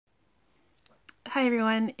Hi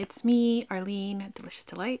everyone, it's me, Arlene, Delicious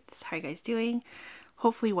Delights. How are you guys doing?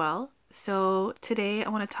 Hopefully well. So today I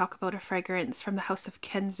want to talk about a fragrance from the house of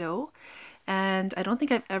Kenzo. And I don't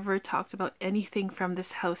think I've ever talked about anything from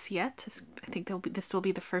this house yet. I think this will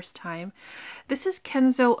be the first time. This is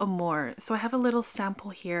Kenzo Amour. So I have a little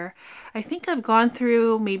sample here. I think I've gone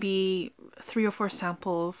through maybe 3 or 4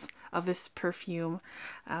 samples of this perfume.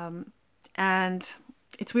 And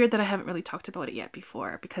it's weird that I haven't really talked about it yet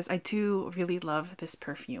before because I do really love this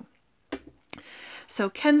perfume.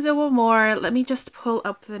 So Kenzo Amour, let me just pull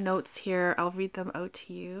up the notes here. I'll read them out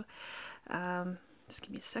to you. Just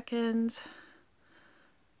give me a second.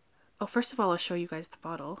 Oh, first of all, I'll show you guys the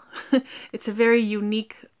bottle. It's a very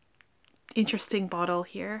unique, interesting bottle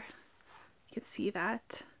here. You can see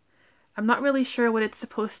that. I'm not really sure what it's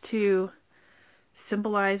supposed to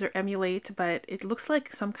symbolize or emulate, but it looks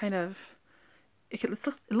like some kind of it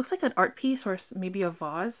looks like an art piece or maybe a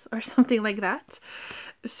vase or something like that.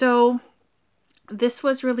 So this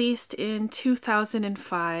was released in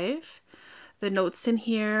 2005. The notes in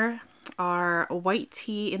here are white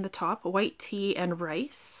tea in the top, white tea and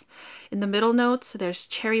rice. In the middle notes, there's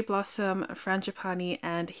cherry blossom, frangipani,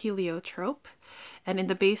 and heliotrope. And in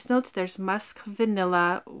the base notes, there's musk,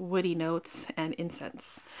 vanilla, woody notes, and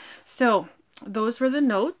incense. So those were the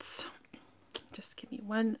notes. Just give me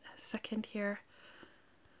 1 second here.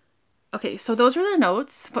 Okay, so those were the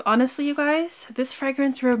notes, but honestly, you guys, this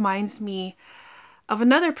fragrance reminds me of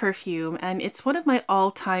another perfume, and it's one of my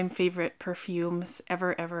all-time favorite perfumes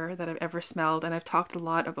ever that I've ever smelled, and I've talked a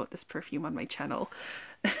lot about this perfume on my channel.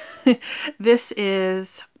 This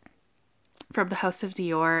is from the house of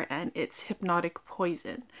Dior, and it's Hypnotic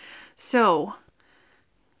Poison. So,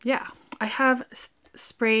 yeah, I have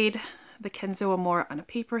sprayed the Kenzo Amour on a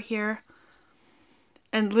paper here.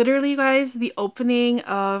 And literally, guys, the opening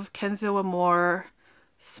of Kenzo Amour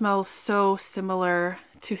smells so similar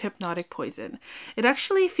to Hypnotic Poison. It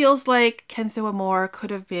actually feels like Kenzo Amour could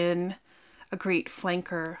have been a great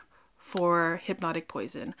flanker for Hypnotic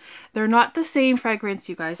Poison. They're not the same fragrance,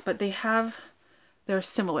 you guys, but they're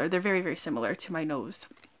similar. They're very similar to my nose.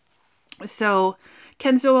 So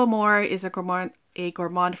Kenzo Amour is a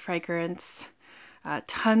gourmand fragrance.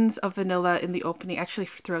 Tons of vanilla in the opening, actually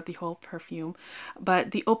throughout the whole perfume.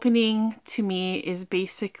 But the opening to me is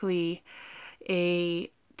basically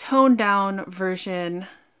a toned down version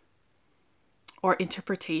or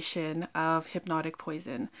interpretation of Hypnotic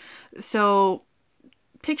Poison. So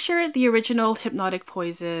picture the original Hypnotic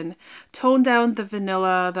Poison, tone down the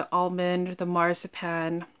vanilla, the almond, the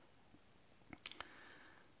marzipan.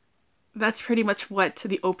 That's pretty much what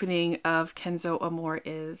the opening of Kenzo Amour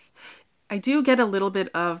is. I do get a little bit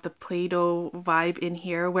of the Play-Doh vibe in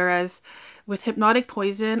here, whereas with Hypnotic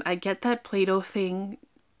Poison, I get that Play-Doh thing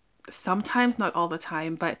sometimes, not all the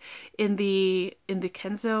time, but in the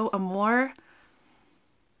Kenzo Amour,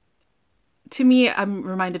 to me, I'm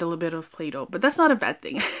reminded a little bit of Play-Doh, but that's not a bad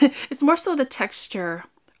thing. It's more so the texture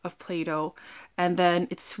of Play-Doh, and then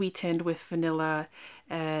it's sweetened with vanilla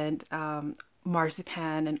and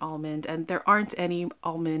marzipan and almond, and there aren't any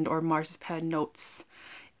almond or marzipan notes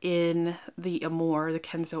in the Amour, the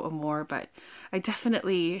Kenzo Amour, but I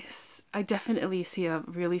definitely see a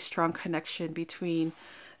really strong connection between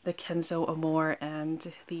the Kenzo Amour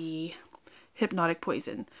and the Hypnotic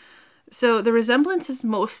Poison. So the resemblance is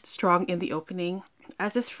most strong in the opening.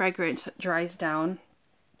 As this fragrance dries down,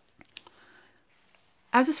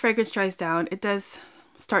 it does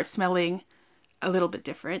start smelling a little bit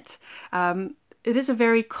different. It is a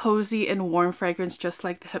very cozy and warm fragrance, just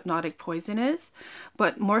like the Hypnotic Poison is,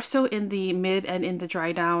 but more so in the mid and in the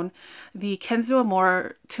dry down. The Kenzo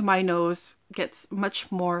Amour, to my nose, gets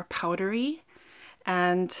much more powdery,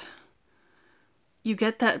 and you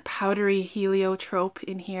get that powdery heliotrope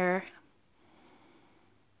in here.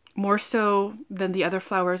 More so than the other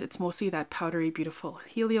flowers, it's mostly that powdery, beautiful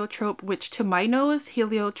heliotrope, which to my nose,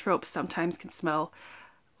 heliotrope sometimes can smell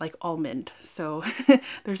like almond. So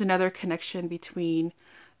there's another connection between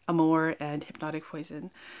Amour and Hypnotic Poison.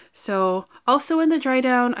 So also in the dry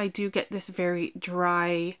down, I do get this very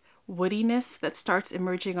dry woodiness that starts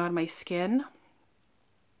emerging on my skin.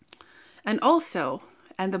 And also,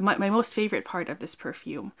 my most favorite part of this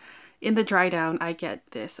perfume, in the dry down, I get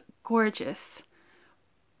this gorgeous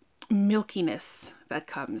milkiness that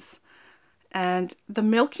comes. And the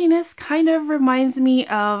milkiness kind of reminds me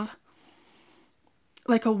of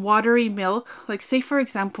like a watery milk. Like, say for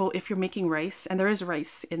example, if you're making rice, and there is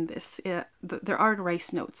rice in this, there are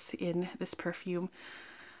rice notes in this perfume.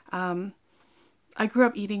 I grew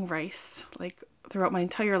up eating rice like throughout my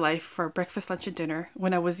entire life for breakfast, lunch, and dinner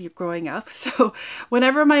when I was growing up. So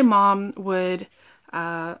whenever my mom would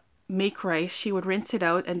make rice, she would rinse it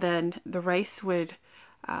out, and then the rice would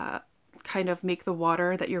kind of make the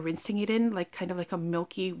water that you're rinsing it in like kind of like a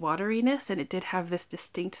milky wateriness, and it did have this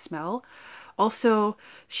distinct smell. Also,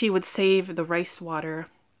 she would save the rice water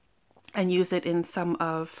and use it in some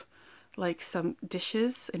of like some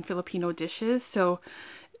dishes, in Filipino dishes. So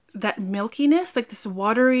that milkiness, like this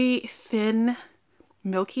watery, thin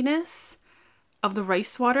milkiness of the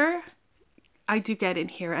rice water, I do get in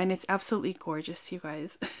here, and it's absolutely gorgeous, you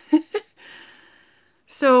guys.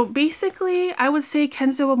 So basically, I would say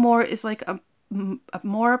Kenzo Amour is like a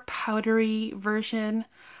more powdery version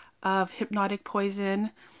of Hypnotic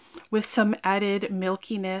Poison with some added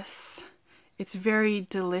milkiness. It's very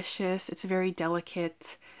delicious. It's very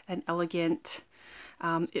delicate and elegant.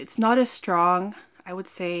 It's not as strong, I would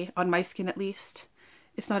say, on my skin at least.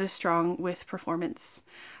 It's not as strong with Performance.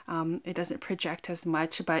 It doesn't project as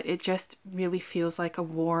much, but it just really feels like a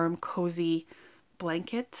warm, cozy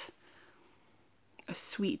blanket. A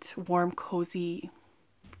sweet, warm, cozy,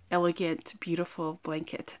 elegant, beautiful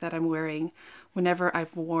blanket that I'm wearing whenever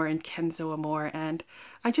I've worn Kenzo Amour, and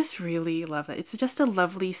I just really love it. It's just a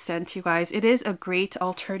lovely scent, you guys. It is a great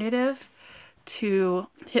alternative to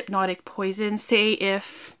Hypnotic Poison. Say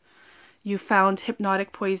if you found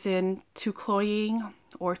Hypnotic Poison too cloying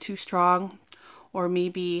or too strong, or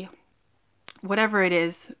maybe whatever it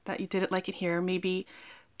is that you didn't like it here, maybe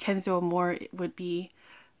Kenzo Amour would be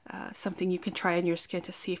something you can try on your skin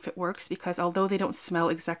to see if it works, because although they don't smell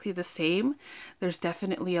exactly the same, there's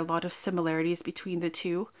definitely a lot of similarities between the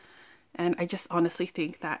two. And I just honestly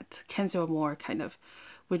think that Kenzo Amour kind of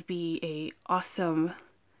would be a awesome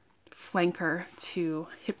flanker to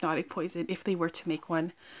Hypnotic Poison if they were to make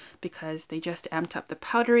one, because they just amped up the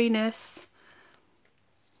powderiness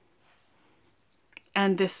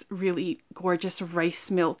and this really gorgeous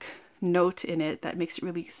rice milk note in it that makes it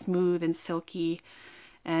really smooth and silky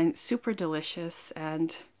and super delicious,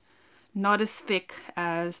 and not as thick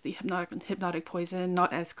as the Hypnotic Poison,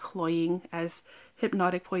 not as cloying as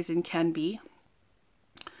Hypnotic Poison can be.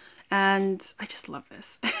 And I just love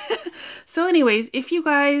this. So anyways, if you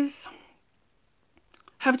guys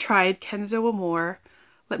have tried Kenzo Amour,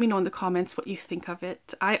 let me know in the comments what you think of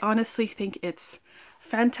it. I honestly think it's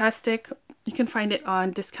fantastic. You can find it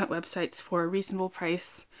on discount websites for a reasonable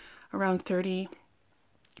price, around 30-ish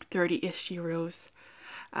euros.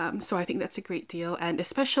 So I think that's a great deal, and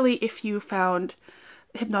especially if you found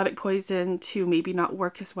Hypnotic Poison to maybe not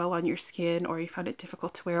work as well on your skin, or you found it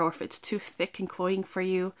difficult to wear, or if it's too thick and cloying for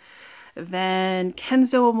you, then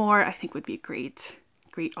Kenzo Amour I think would be a great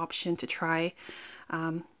option to try.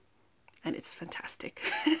 And it's fantastic.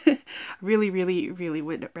 Really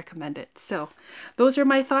would recommend it. So those are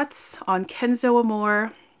my thoughts on Kenzo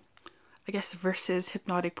Amour, I guess, versus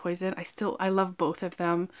Hypnotic Poison. I love both of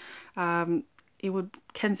them.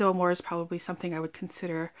 Kenzo Amour is probably something I would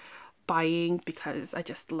consider buying because I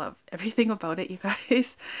just love everything about it, you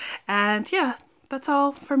guys. And yeah, that's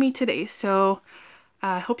all for me today. So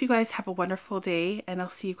I hope you guys have a wonderful day, and I'll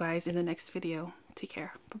see you guys in the next video. Take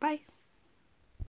care. Bye-bye.